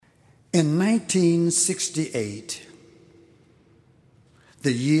In 1968,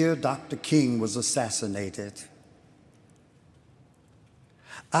 the year Dr. King was assassinated,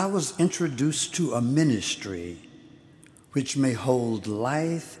 I was introduced to a ministry which may hold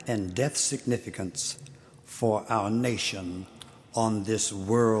life and death significance for our nation on this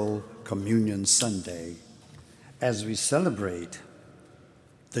World Communion Sunday as we celebrate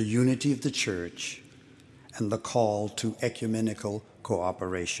the unity of the church and the call to ecumenical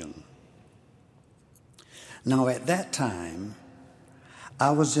cooperation. Now, at that time, I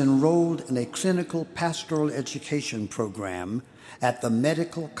was enrolled in a clinical pastoral education program at the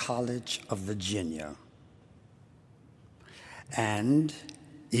Medical College of Virginia. And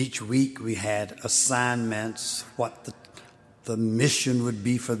each week we had assignments, what the mission would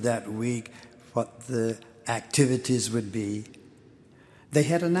be for that week, what the activities would be. They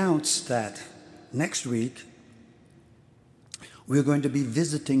had announced that next week we're going to be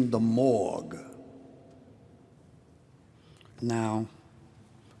visiting the morgue. Now,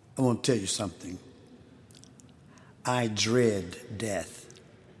 I want to tell you something. I dread death.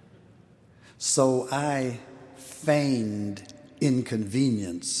 So I feigned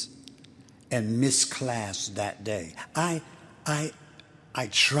inconvenience and missed class that day. I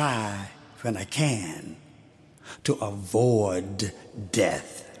try when I can to avoid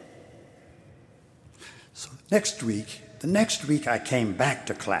death. So the next week I came back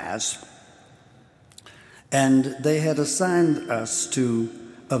to class, and they had assigned us to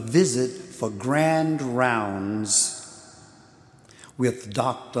a visit for grand rounds with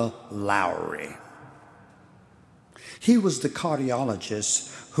Dr. Lowry. He was the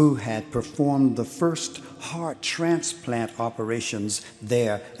cardiologist who had performed the first heart transplant operations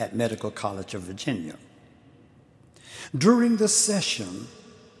there at Medical College of Virginia. During the session,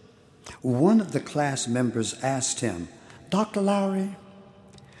 one of the class members asked him, "Dr. Lowry,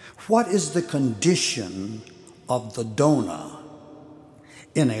 what is the condition of the donor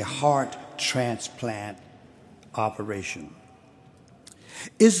in a heart transplant operation?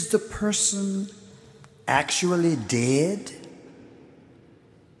 Is the person actually dead?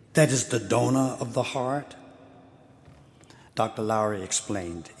 That is the donor of the heart?" Dr. Lowry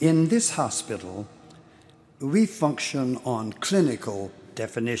explained, "In this hospital, we function on clinical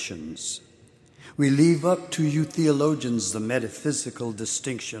definitions. We leave up to you theologians the metaphysical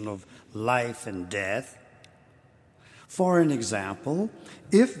distinction of life and death. For an example,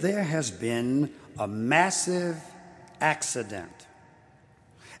 if there has been a massive accident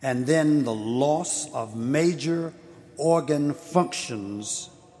and then the loss of major organ functions,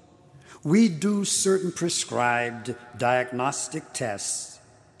 we do certain prescribed diagnostic tests,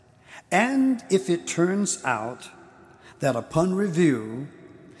 and if it turns out that upon review,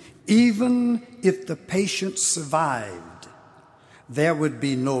 even if the patient survived, there would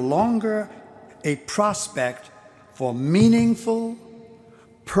be no longer a prospect for meaningful,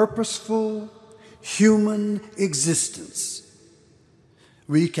 purposeful human existence,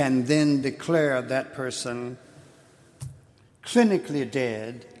 we can then declare that person clinically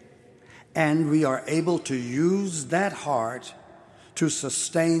dead, and we are able to use that heart to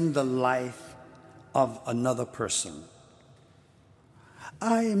sustain the life of another person."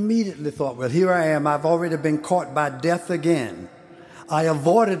 I immediately thought, well, here I am. I've already been caught by death again. I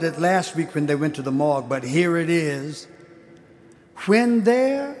avoided it last week when they went to the morgue, but here it is. When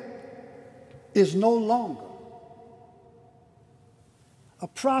there is no longer a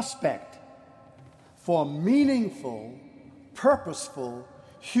prospect for meaningful, purposeful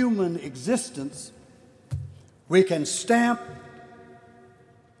human existence, we can stamp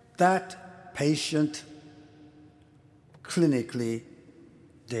that patient clinically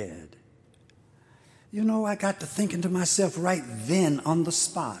dead. You know, I got to thinking to myself right then on the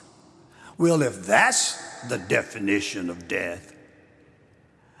spot, well, if that's the definition of death,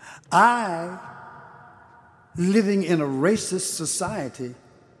 I, living in a racist society,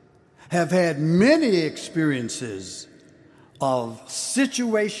 have had many experiences of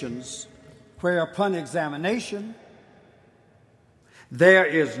situations where upon examination, there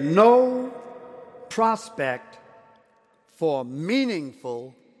is no prospect for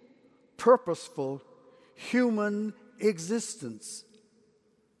meaningful, purposeful human existence.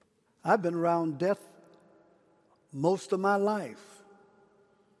 I've been around death most of my life.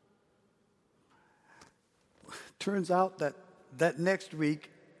 Turns out that next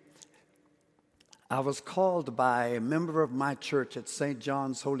week, I was called by a member of my church at St.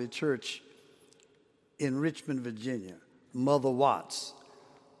 John's Holy Church in Richmond, Virginia, Mother Watts.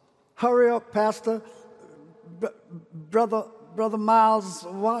 "Hurry up, Pastor. Brother Miles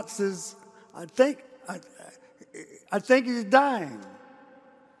Watts is, I think he's dying."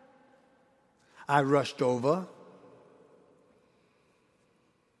 I rushed over,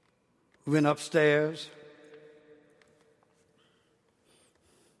 went upstairs.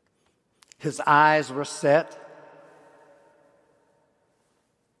 His eyes were set,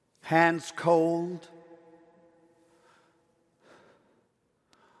 hands cold,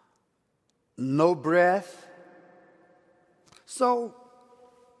 no breath. So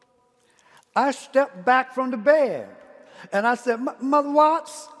I stepped back from the bed and I said, Mother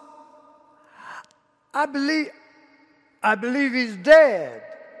Watts, I believe he's dead.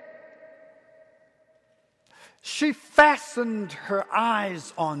 She fastened her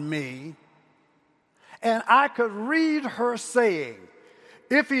eyes on me, and I could read her saying,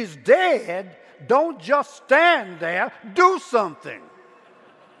 if he's dead, don't just stand there, do something.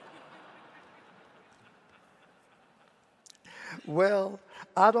 Well,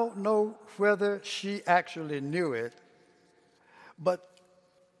 I don't know whether she actually knew it, but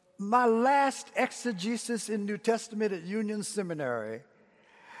my last exegesis in New Testament at Union Seminary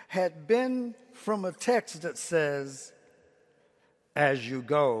had been from a text that says, as you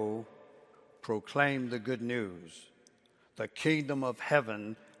go, proclaim the good news. The kingdom of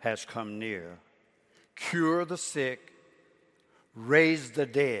heaven has come near. Cure the sick, raise the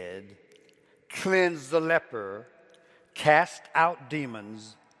dead, cleanse the leper, cast out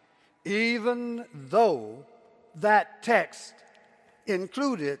demons, even though that text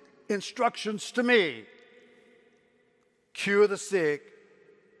included instructions to me. Cure the sick,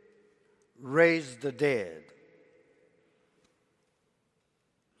 raise the dead.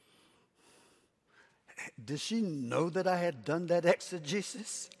 Did she know that I had done that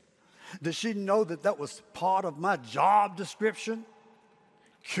exegesis? Did she know that that was part of my job description?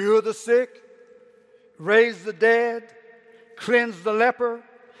 Cure the sick, raise the dead, cleanse the leper,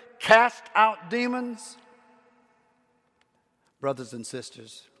 cast out demons. Brothers and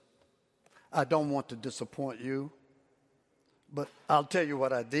sisters, I don't want to disappoint you, but I'll tell you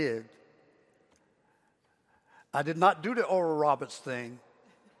what I did. I did not do the Oral Roberts thing.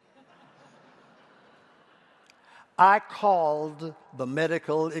 I called the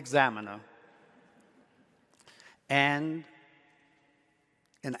medical examiner, and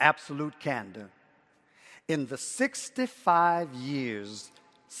in absolute candor, in the 65 years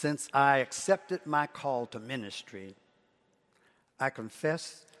since I accepted my call to ministry, I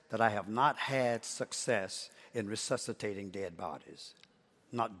confess that I have not had success in resuscitating dead bodies.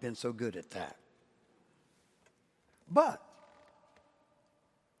 Not been so good at that. But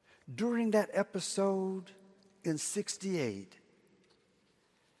during that episode in 68,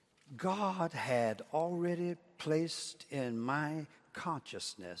 God had already placed in my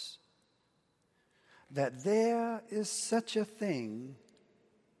consciousness that there is such a thing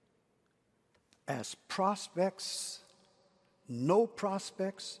as no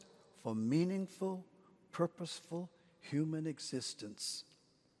prospects for meaningful, purposeful human existence.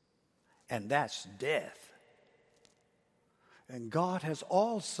 And that's death. And God has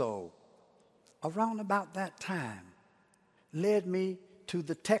also, around about that time, led me to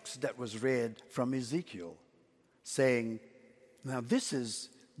the text that was read from Ezekiel, saying, now this is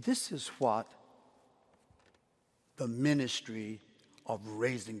what the ministry of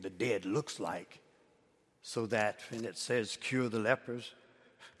raising the dead looks like. So that when it says cure the lepers,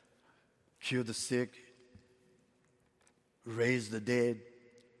 cure the sick, raise the dead,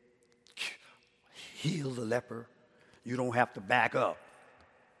 heal the leper, you don't have to back up.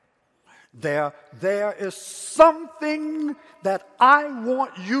 There is something that I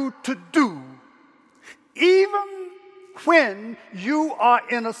want you to do, even when you are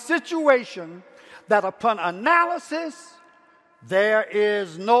in a situation that upon analysis, there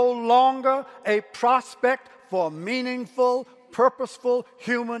is no longer a prospect for meaningful, purposeful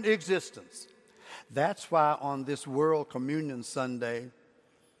human existence. That's why on this World Communion Sunday,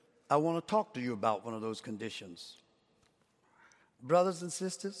 I want to talk to you about one of those conditions. Brothers and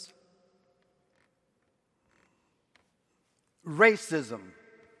sisters, racism.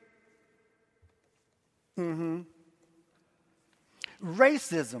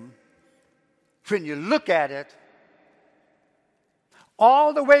 Racism, when you look at it,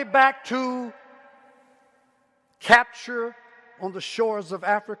 all the way back to capture on the shores of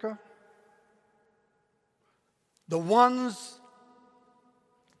Africa, the ones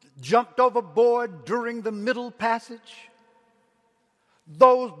jumped overboard during the Middle Passage,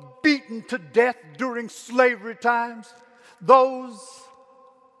 those beaten to death during slavery times, those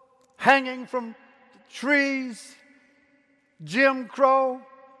hanging from trees, Jim Crow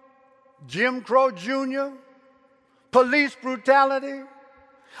Jr., police brutality,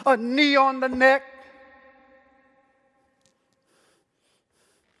 a knee on the neck.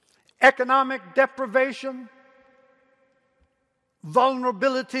 economic deprivation,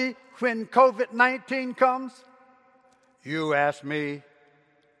 vulnerability when COVID-19 comes. You ask me,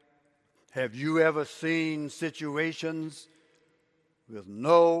 have you ever seen situations with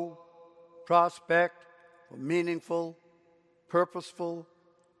no prospect for meaningful, purposeful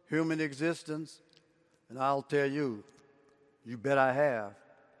human existence? And I'll tell you, you bet I have.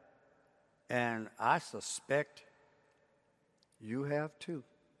 And I suspect you have too.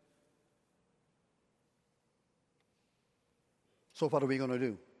 So what are we going to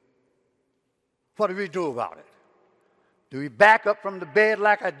do? What do we do about it? Do we back up from the bed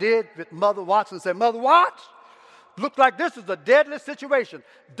like I did with Mother Watts and say, Mother Watts, looks like this is a deadly situation.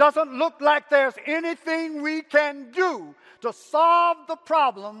 Doesn't look like there's anything we can do to solve the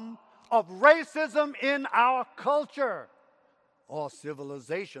problem of racism in our culture, or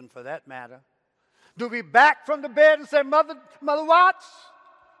civilization for that matter. Do we back from the bed and say, Mother Watts,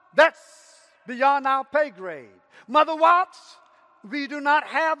 that's beyond our pay grade. Mother Watts, we do not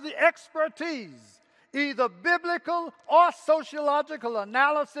have the expertise, either biblical or sociological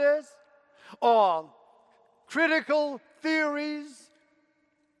analysis or critical theories.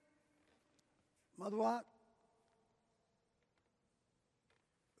 Mother Watts,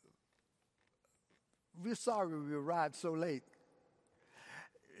 we're sorry we arrived so late.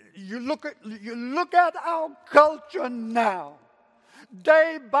 You look at our culture now,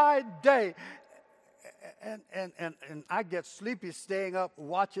 day by day, and I get sleepy staying up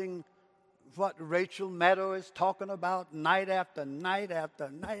watching what Rachel Maddow is talking about night after night after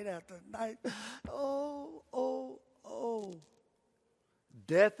night after night. Oh.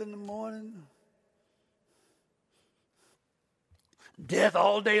 Death in the morning. Death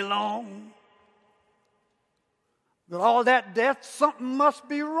all day long. With all that death, something must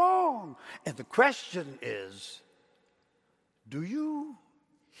be wrong. And the question is, do you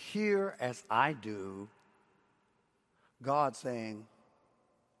hear, as I do, God saying,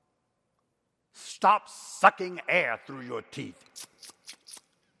 stop sucking air through your teeth.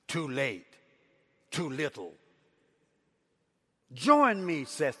 Too late, too little. Join me,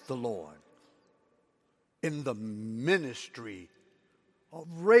 saith the Lord, in the ministry of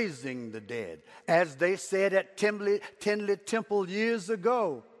raising the dead. As they said at Tinley Temple years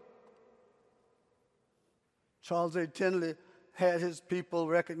ago. Charles A. Tinley had his people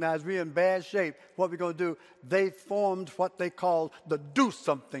recognize we're in bad shape. What are we going to do? They formed what they called the Do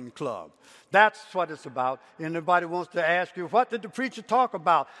Something Club. That's what it's about. Anybody wants to ask you, what did the preacher talk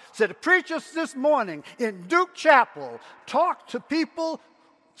about? Said the preachers this morning in Duke Chapel talked to people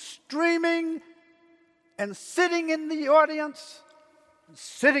streaming and sitting in the audience,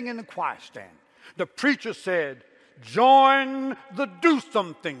 sitting in the choir stand. The preacher said, join the Do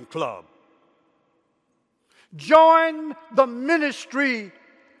Something Club. Join the ministry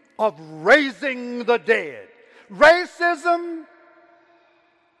of raising the dead. Racism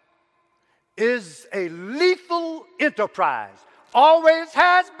is a lethal enterprise. Always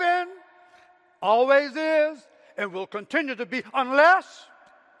has been, always is, and will continue to be unless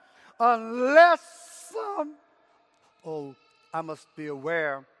I must be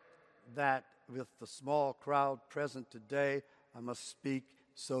aware that with the small crowd present today, I must speak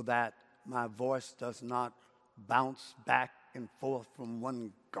so that my voice does not bounce back and forth from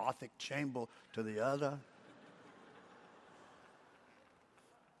one Gothic chamber to the other.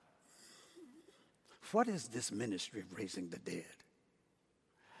 What is this ministry of raising the dead?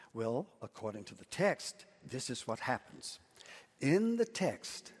 Well, according to the text, this is what happens. In the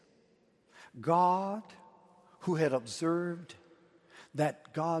text, God, who had observed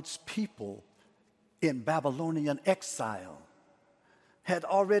that God's people in Babylonian exile had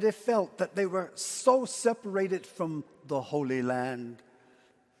already felt that they were so separated from the Holy Land,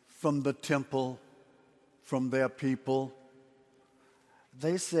 from the temple, from their people.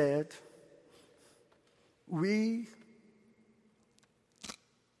 They said, we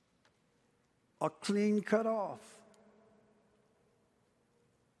are clean cut off.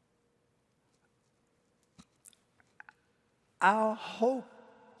 Our hope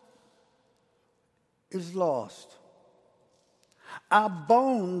is lost. Our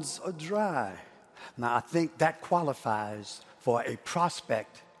bones are dry. Now, I think that qualifies for a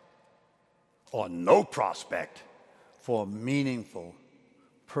prospect or no prospect for meaningful,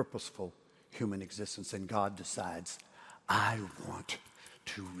 purposeful human existence. And God decides, I want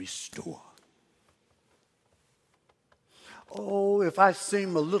to restore. Oh, if I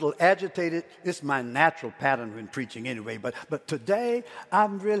seem a little agitated, it's my natural pattern when preaching anyway. But today,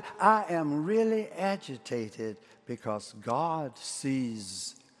 I am really agitated because God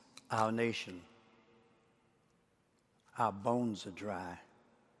sees our nation. Our bones are dry.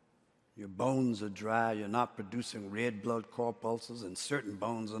 Your bones are dry. You're not producing red blood corpuscles, and certain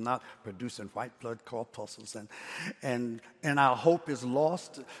bones are not producing white blood corpuscles. And our hope is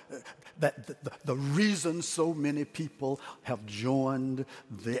lost. That the reason so many people have joined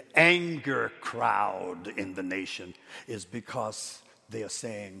the anger crowd in the nation is because they are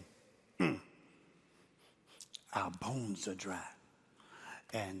saying, our bones are dry.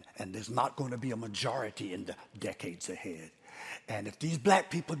 And there's not going to be a majority in the decades ahead. And if these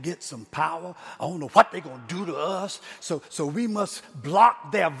black people get some power, I don't know what they're going to do to us. So we must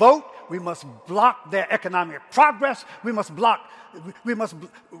block their vote. We must block their economic progress. We must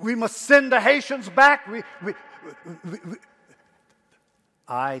send the Haitians back.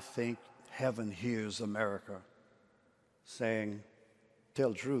 I think heaven hears America saying,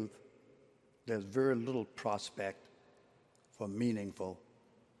 tell the truth, there's very little prospect for meaningful,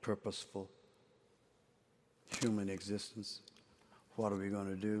 purposeful human existence. What are we going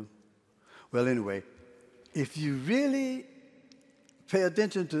to do? Well, anyway, if you really pay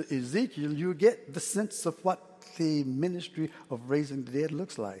attention to Ezekiel, you get the sense of what the ministry of raising the dead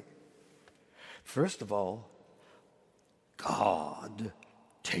looks like. First of all, God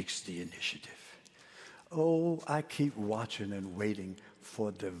takes the initiative. Oh, I keep watching and waiting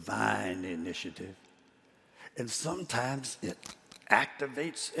for divine initiative. And sometimes it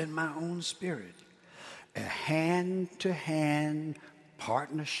activates in my own spirit a hand-to-hand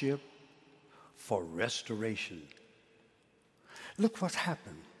partnership for restoration. Look what's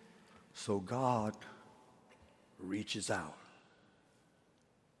happened. So God reaches out,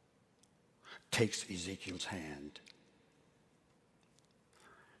 takes Ezekiel's hand.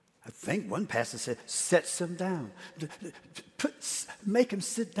 I think one pastor said, sets him down. Make him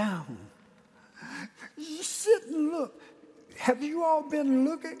sit down. You sit and look. Have you all been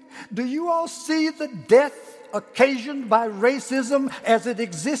looking? Do you all see the death occasioned by racism as it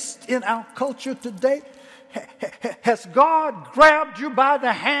exists in our culture today? Has God grabbed you by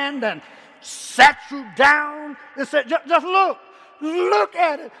the hand and sat you down and said, just look. Look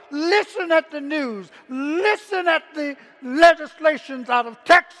at it. Listen at the news. Listen at the legislations out of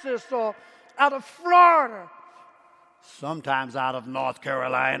Texas or out of Florida. Sometimes out of North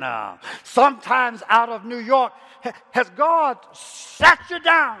Carolina. Sometimes out of New York. Has God sat you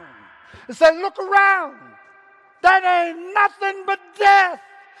down and said, look around. That ain't nothing but death.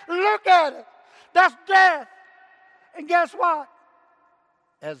 Look at it. That's death. And guess what?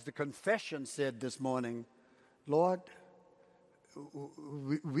 As the confession said this morning, Lord,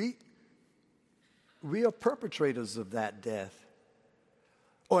 we are perpetrators of that death.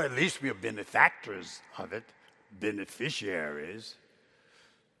 Or at least we are benefactors of it, beneficiaries.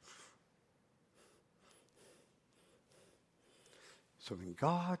 So when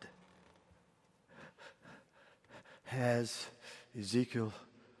God has Ezekiel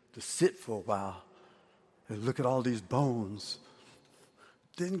to sit for a while and look at all these bones,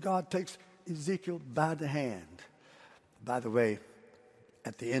 then God takes Ezekiel by the hand. By the way,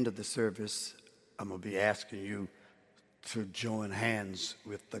 at the end of the service, I'm going to be asking you to join hands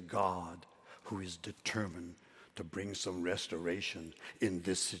with the God who is determined to bring some restoration in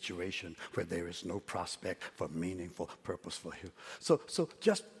this situation where there is no prospect for meaningful, purposeful healing. So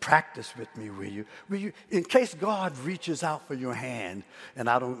just practice with me, will you? In case God reaches out for your hand, and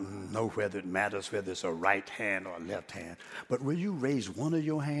I don't know whether it matters whether it's a right hand or a left hand, but will you raise one of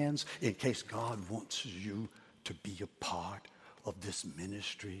your hands in case God wants you to be a part of this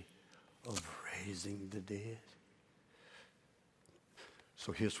ministry of raising the dead?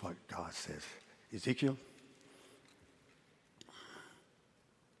 So here's what God says. Ezekiel,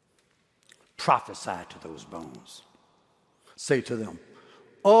 prophesy to those bones. Say to them,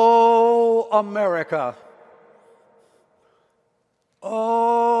 "Oh, America,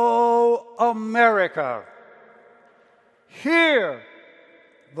 oh, America, hear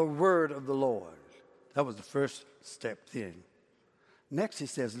the word of the Lord." That was the first step then. Next he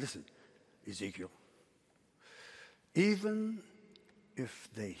says, listen, Ezekiel, even if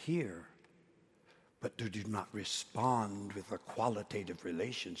they hear, but do not respond with a qualitative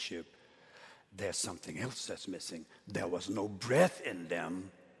relationship, there's something else that's missing. There was no breath in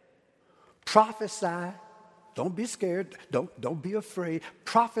them. Prophesy. Don't be scared. Don't be afraid.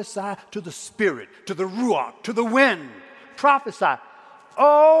 Prophesy to the Spirit, to the Ruach, to the wind. Prophesy.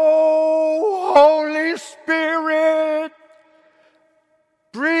 Oh, Holy Spirit,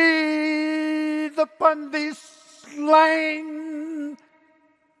 breathe upon these slain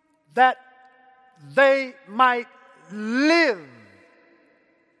that they might live.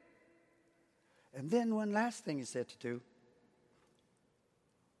 And then one last thing he said to do.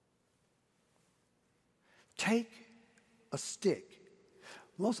 Take a stick.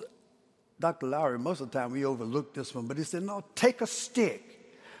 Dr. Lowry, most of the time we overlook this one, but he said, no, take a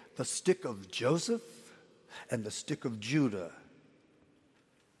stick, the stick of Joseph and the stick of Judah,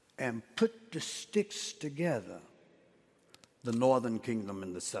 and put the sticks together, the northern kingdom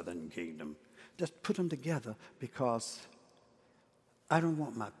and the southern kingdom. Just put them together, because I don't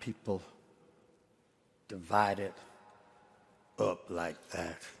want my people divided up like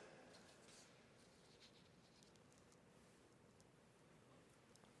that.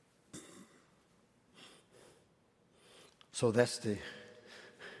 So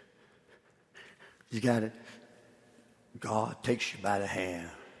you got it. God takes you by the hand,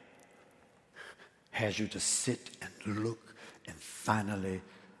 has you to sit and look, and finally,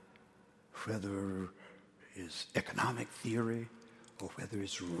 whether it's economic theory or whether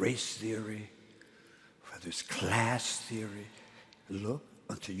it's race theory, whether it's class theory, look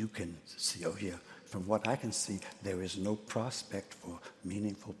until you can see, oh yeah, from what I can see, there is no prospect for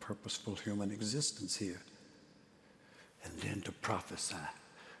meaningful, purposeful human existence here. And then to prophesy.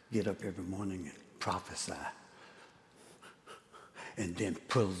 Get up every morning and prophesy. And then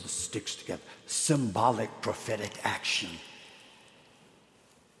pull the sticks together. Symbolic prophetic action.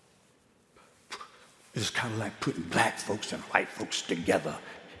 It's kind of like putting black folks and white folks together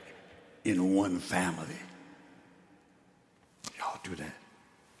in one family. Y'all do that.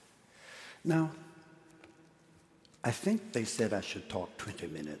 Now, I think they said I should talk 20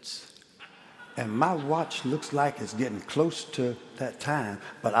 minutes. And my watch looks like it's getting close to that time,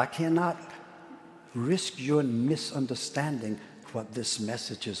 but I cannot risk your misunderstanding what this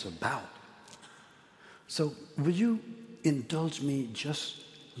message is about. So will you indulge me just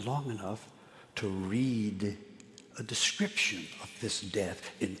long enough to read a description of this death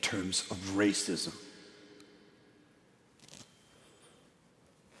in terms of racism?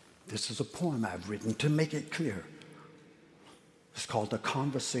 This is a poem I've written to make it clear. It's called A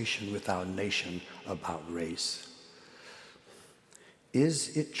Conversation with Our Nation About Race.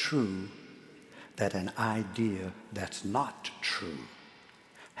 Is it true that an idea that's not true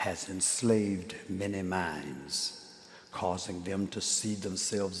has enslaved many minds, causing them to see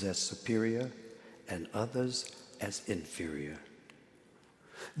themselves as superior and others as inferior?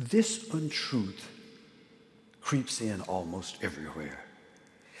 This untruth creeps in almost everywhere.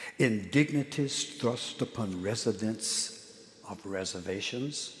 Indignities thrust upon residents of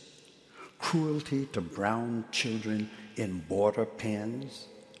reservations, cruelty to brown children in border pens,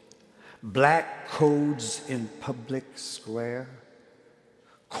 black codes in public square,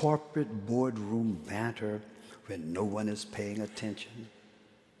 corporate boardroom banter when no one is paying attention.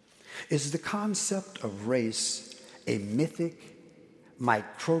 Is the concept of race a mythic,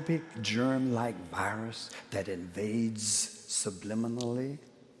 microbic, germ-like virus that invades subliminally?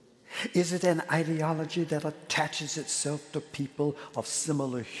 Is it an ideology that attaches itself to people of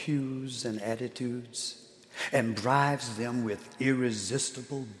similar hues and attitudes and bribes them with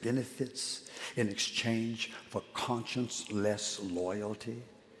irresistible benefits in exchange for conscience-less loyalty?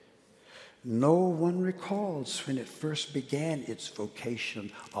 No one recalls when it first began its vocation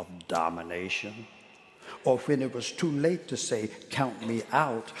of domination, or when it was too late to say, "Count me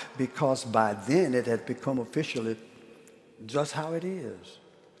out," because by then it had become officially just how it is.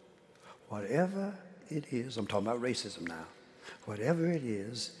 Whatever it is, I'm talking about racism now. Whatever it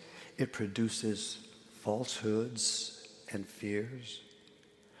is, it produces falsehoods and fears,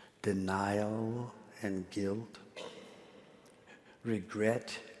 denial and guilt,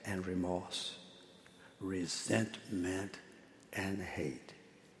 regret and remorse, resentment and hate.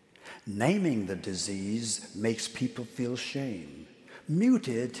 Naming the disease makes people feel shame.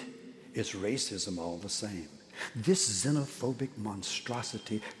 Muted is racism all the same. This xenophobic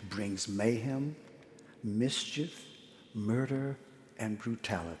monstrosity brings mayhem, mischief, murder, and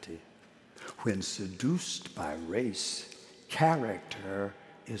brutality. When seduced by race, character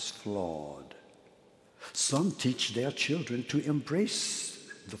is flawed. Some teach their children to embrace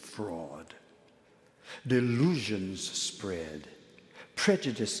the fraud. Delusions spread.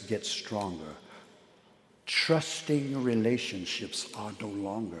 Prejudice gets stronger. Trusting relationships are no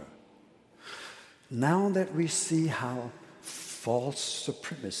longer. Now that we see how false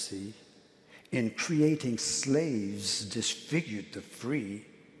supremacy in creating slaves disfigured the free,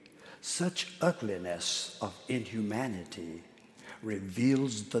 such ugliness of inhumanity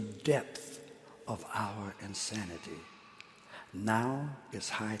reveals the depth of our insanity. Now is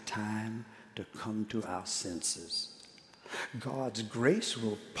high time to come to our senses. God's grace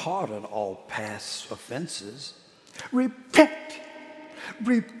will pardon all past offenses. Repent,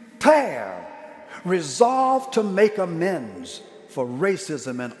 repair, resolve to make amends for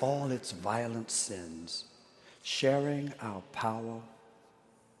racism and all its violent sins, sharing our power,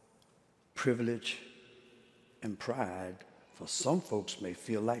 privilege and pride for some folks may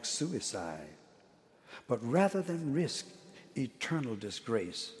feel like suicide. But rather than risk eternal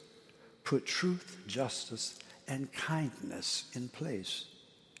disgrace, put truth, justice, and kindness in place.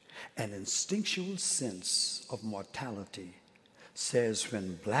 An instinctual sense of mortality says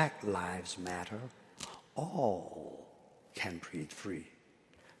when black lives matter, all can breathe free.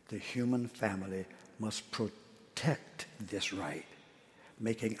 The human family must protect this right,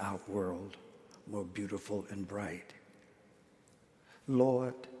 making our world more beautiful and bright.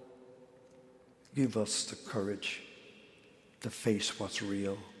 Lord, give us the courage to face what's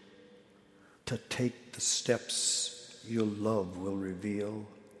real, to take the steps your love will reveal.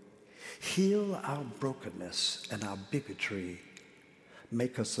 Heal our brokenness and our bigotry.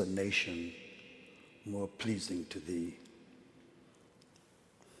 Make us a nation more pleasing to thee.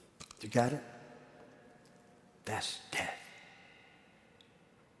 You got it? That's death.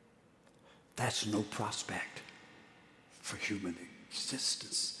 That's no prospect for human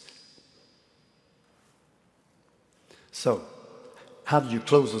existence. So, how do you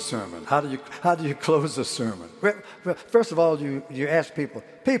close a sermon? How do you close a sermon? Well, first of all, you ask people,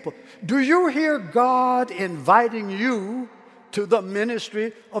 do you hear God inviting you to the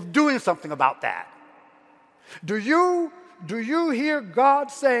ministry of doing something about that? Do you hear God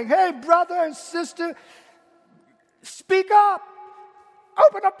saying, hey, brother and sister, speak up,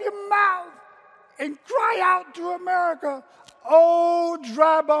 open up your mouth, and cry out to America, oh,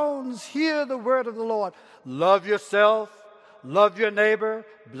 dry bones, hear the word of the Lord. Love yourself, love your neighbor,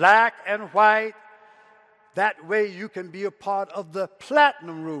 black and white. That way you can be a part of the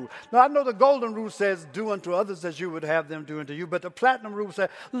platinum rule. Now, I know the golden rule says, do unto others as you would have them do unto you. But the platinum rule says,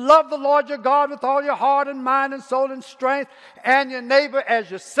 love the Lord your God with all your heart and mind and soul and strength, and your neighbor as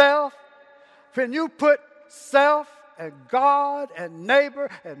yourself. When you put self and God and neighbor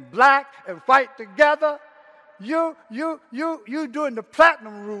and black and white together, you doing the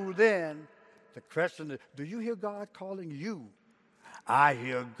platinum rule then. The question is, do you hear God calling you? I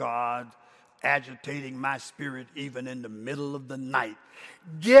hear God agitating my spirit even in the middle of the night.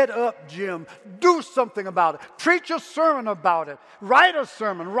 Get up, Jim. Do something about it. Preach a sermon about it. Write a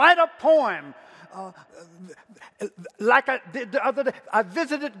sermon. Write a poem. Like I did the other day, I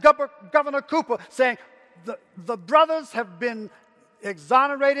visited Governor Cooper saying, the brothers have been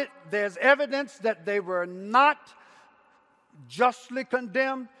exonerated. There's evidence that they were not justly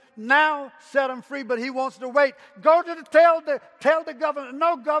condemned. Now set them free, but he wants to wait. Go to tell the governor,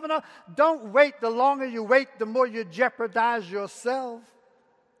 no, governor, don't wait. The longer you wait, the more you jeopardize yourself.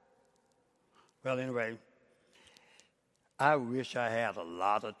 Well, anyway, I wish I had a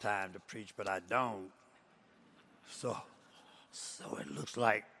lot of time to preach, but I don't. So it looks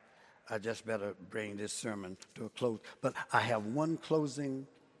like I just better bring this sermon to a close. But I have one closing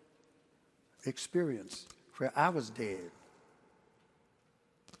experience where I was dead.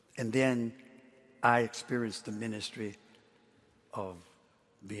 And then I experienced the ministry of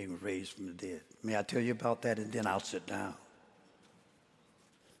being raised from the dead. May I tell you about that, and then I'll sit down.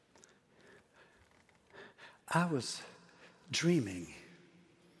 I was dreaming.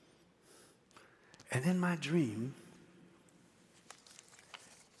 And in my dream,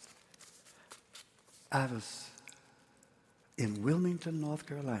 I was in Wilmington, North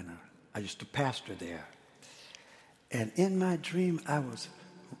Carolina. I used to pastor there. And in my dream, I was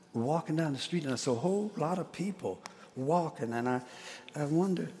walking down the street, and I saw a whole lot of people walking, and I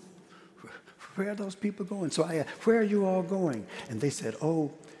wondered, where are those people going? So I asked, where are you all going? And they said,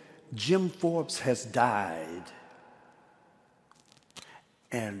 oh, Jim Forbes has died.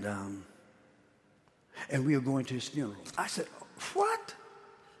 And we are going to his funeral. I said, what?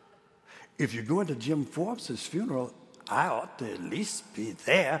 If you're going to Jim Forbes' funeral, I ought to at least be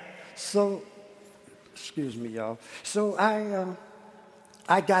there. So, excuse me, y'all. So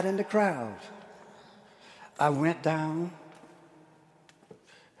I got in the crowd. I went down,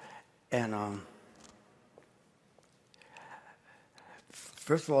 and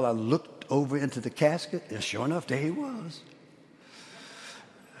first of all, I looked over into the casket, and sure enough, there he was.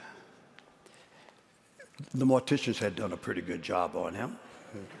 The morticians had done a pretty good job on him.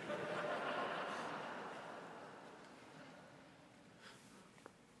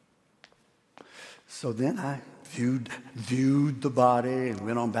 So then I viewed the body and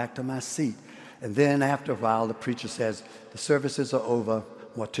went on back to my seat. And then after a while, the preacher says, the services are over.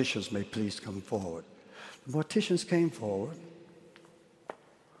 Morticians may please come forward. The morticians came forward.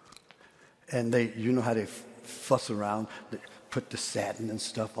 And they, you know how they fuss around. They put the satin and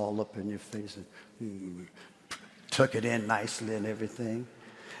stuff all up in your face and tuck it in nicely and everything.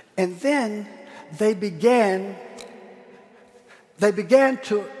 And then they began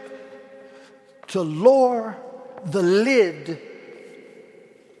to to lower the lid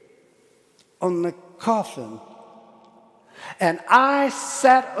on the coffin. And I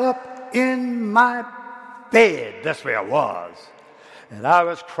sat up in my bed. That's where I was. And I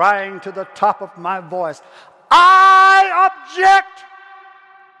was crying to the top of my voice, I object.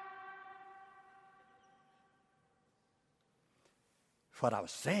 What I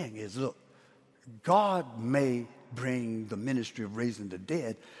was saying is, look, God may bring the ministry of raising the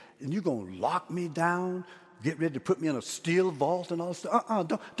dead, and you're going to lock me down, get ready to put me in a steel vault and all this stuff.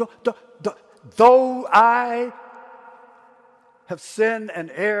 Don't. Though I have sinned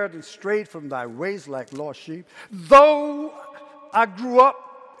and erred and strayed from thy ways like lost sheep, though I grew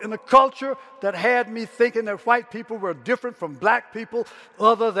up in a culture that had me thinking that white people were different from black people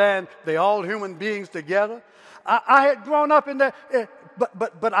other than they all human beings together, I had grown up in that,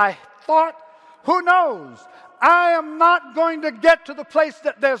 but I thought, who knows? I am not going to get to the place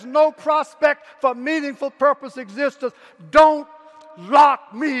that there's no prospect for meaningful purpose existence. Don't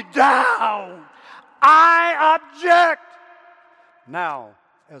lock me down. I object. Now,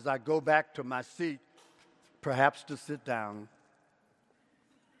 as I go back to my seat, perhaps to sit down,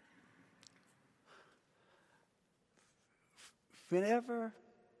 whenever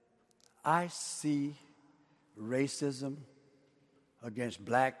I see racism against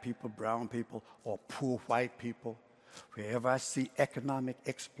black people, brown people, or poor white people, wherever I see economic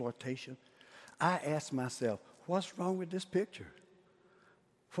exploitation, I ask myself, what's wrong with this picture?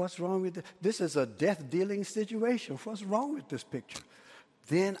 What's wrong with this? This is a death-dealing situation. What's wrong with this picture?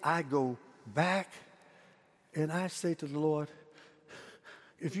 Then I go back and I say to the Lord,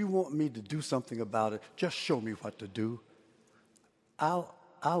 if you want me to do something about it, just show me what to do. I'll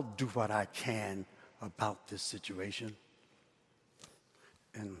do what I can about this situation.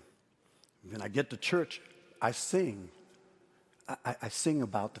 And when I get to church, I sing. I sing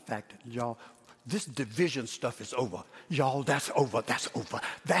about the fact that, y'all, this division stuff is over. Y'all, that's over.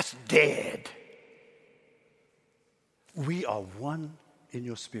 That's dead. We are one in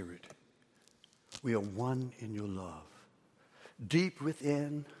your spirit. We are one in your love. Deep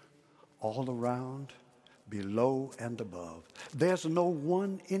within, all around, below and above. There's no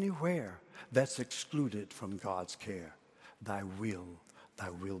one anywhere that's excluded from God's care. Thy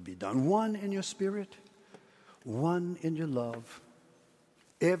will be done. One in your spirit, one in your love.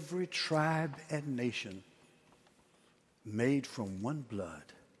 Every tribe and nation made from one blood,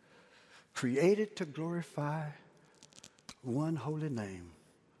 created to glorify one holy name.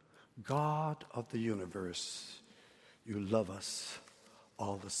 God of the universe, you love us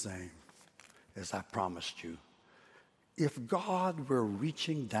all the same, as I promised you. If God were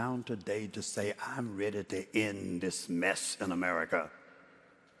reaching down today to say, I'm ready to end this mess in America,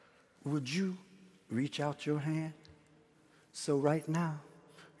 would you reach out your hand? So right now,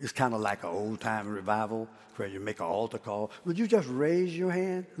 it's kind of like an old-time revival where you make an altar call. Would you just raise your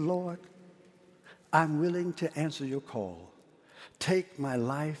hand? Lord, I'm willing to answer your call. Take my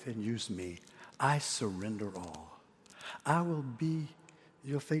life and use me. I surrender all. I will be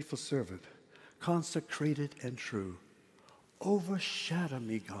your faithful servant, consecrated and true. Overshadow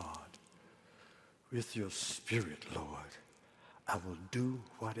me, God, with your spirit, Lord. I will do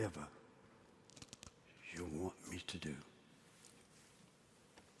whatever you want me to do.